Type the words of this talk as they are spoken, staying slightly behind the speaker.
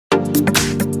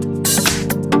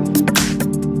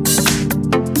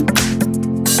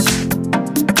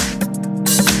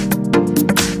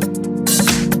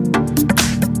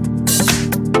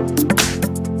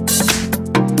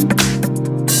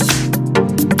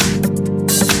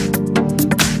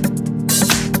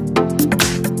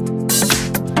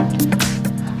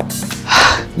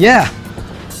Yeah,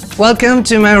 welcome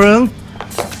to my room.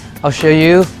 I'll show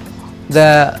you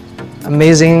the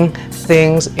amazing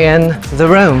things in the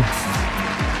room.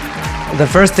 The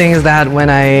first thing is that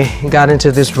when I got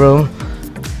into this room,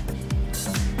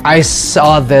 I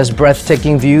saw this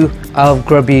breathtaking view of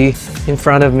Krabi in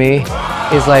front of me.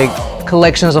 It's like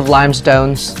collections of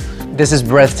limestones. This is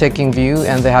breathtaking view,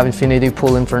 and they have infinity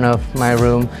pool in front of my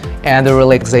room and the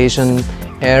relaxation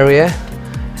area.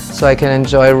 So I can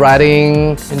enjoy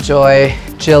writing, enjoy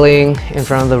chilling in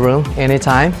front of the room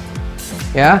anytime.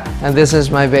 Yeah, and this is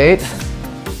my bed.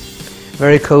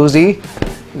 Very cozy.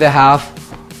 They have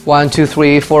 1, 2,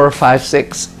 3, 4, 5,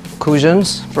 6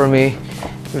 cushions for me.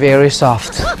 Very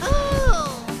soft.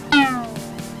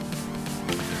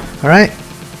 Alright.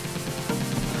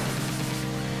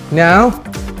 Now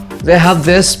they have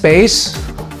this space.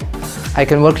 I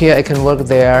can work here, I can work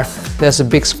there. There's a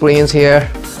big screens here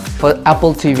for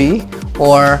Apple TV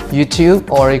or YouTube,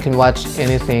 or you can watch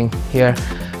anything here.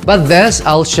 But this,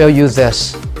 I'll show you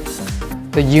this.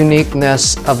 The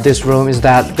uniqueness of this room is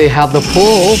that they have the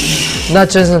pool,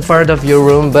 not just in front of your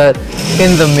room, but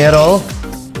in the middle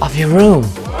of your room.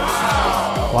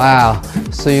 Wow.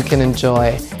 So you can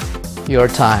enjoy your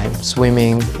time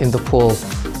swimming in the pool.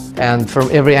 And from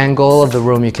every angle of the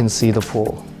room, you can see the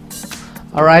pool.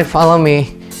 All right, follow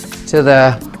me to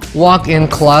the walk-in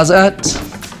closet.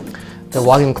 The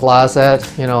walk-in closet,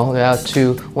 you know, there are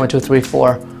 1, 2, 3,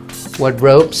 4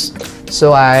 wardrobes.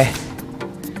 So I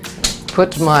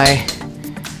put my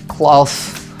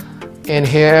cloth in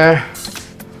here.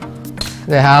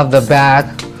 They have the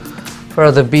bag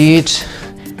for the beach,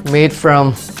 made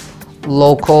from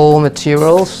local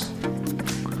materials.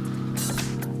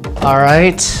 All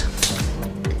right,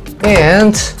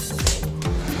 and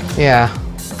yeah,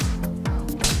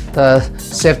 the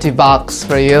safety box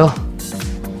for you.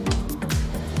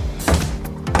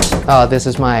 Oh, this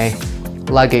is my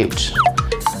luggage,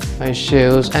 my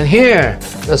shoes. And here,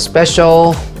 the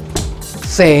special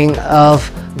thing of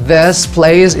this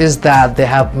place is that they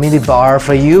have mini bar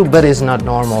for you, but it's not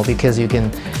normal because you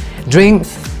can drink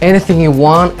anything you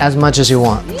want as much as you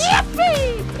want.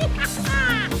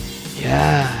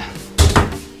 Yeah.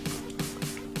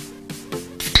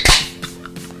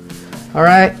 All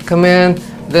right, come in.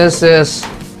 This is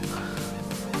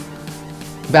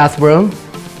bathroom.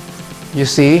 You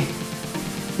see,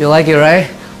 you like it, right?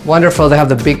 Wonderful. They have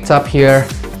the big tub here.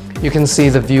 You can see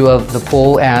the view of the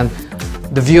pool and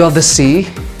the view of the sea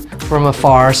from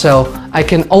afar. So I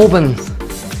can open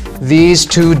these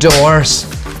 2 doors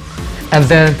and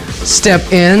then step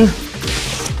in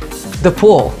the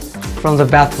pool from the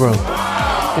bathroom.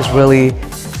 It's really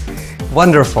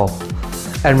wonderful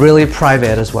and really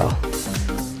private as well.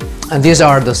 And these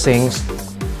are the things.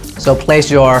 So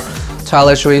place your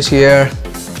toiletries here.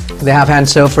 They have hand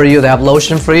soap for you, they have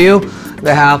lotion for you,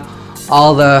 they have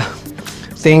all the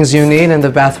things you need in the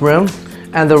bathroom,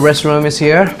 and the restroom is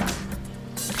here.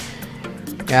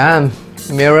 Yeah, and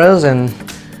mirrors and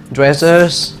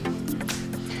dressers.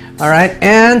 All right,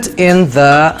 and in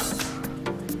the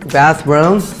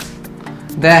bathroom,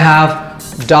 they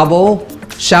have double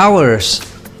showers.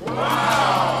 Wow.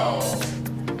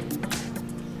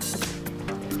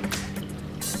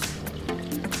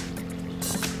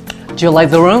 Do you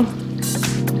like the room?